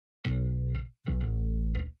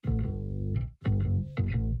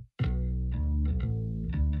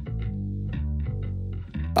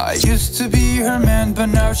I used to be her man, but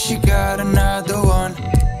now she got another one.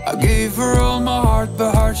 I gave her all my heart,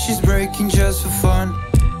 but heart she's breaking just for fun.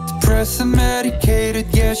 Depressed and medicated,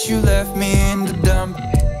 yes, you left me in the dump.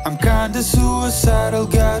 I'm kinda suicidal,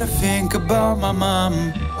 gotta think about my mom.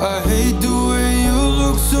 I hate the way you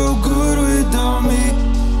look so good without me.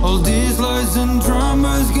 All these lies and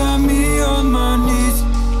dramas got me on my knees.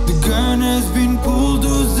 The gun has been pulled,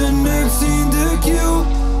 who's the next in the queue?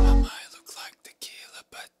 I might look like the killer,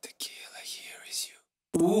 but the killer here is you.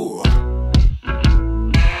 Ooh.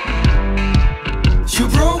 You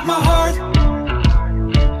broke my heart.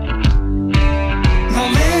 Now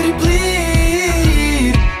let it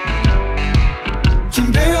bleed. Can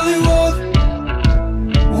barely walk.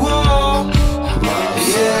 Whoa.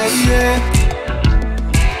 Yeah, yeah.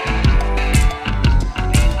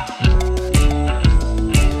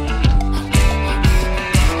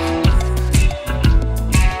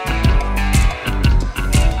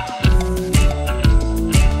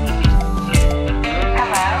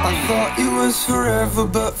 Forever,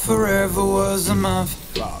 but forever was a month.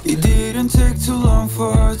 It didn't take too long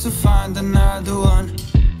for her to find another one.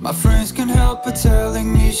 My friends can't help but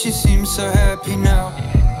telling me she seems so happy now.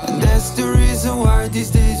 And that's the reason why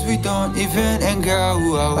these days we don't even hang out.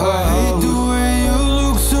 I hate the way you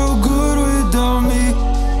look so good without me.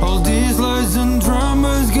 All these lies and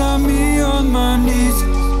dramas got me on my knees.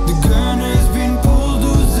 The gun has been pulled,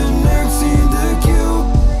 who's the next in the queue?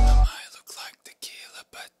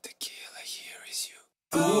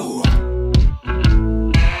 Ooh.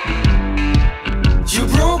 You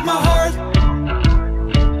broke my heart.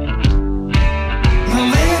 Now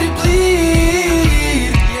let it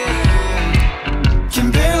bleed. Can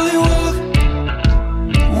barely walk.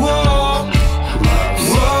 Whoa.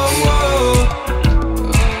 Whoa, whoa.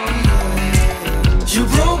 You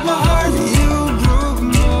broke my heart. You broke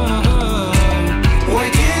my heart. Why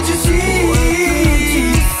can't you see?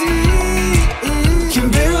 Can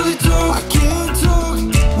barely talk.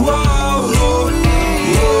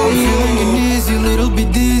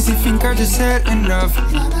 Think I just had enough.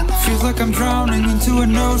 Feels like I'm drowning into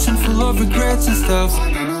an ocean full of regrets and stuff.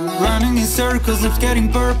 Running in circles, lips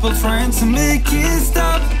getting purple, trying to make it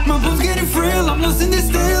stop. My bones getting frail, I'm lost in this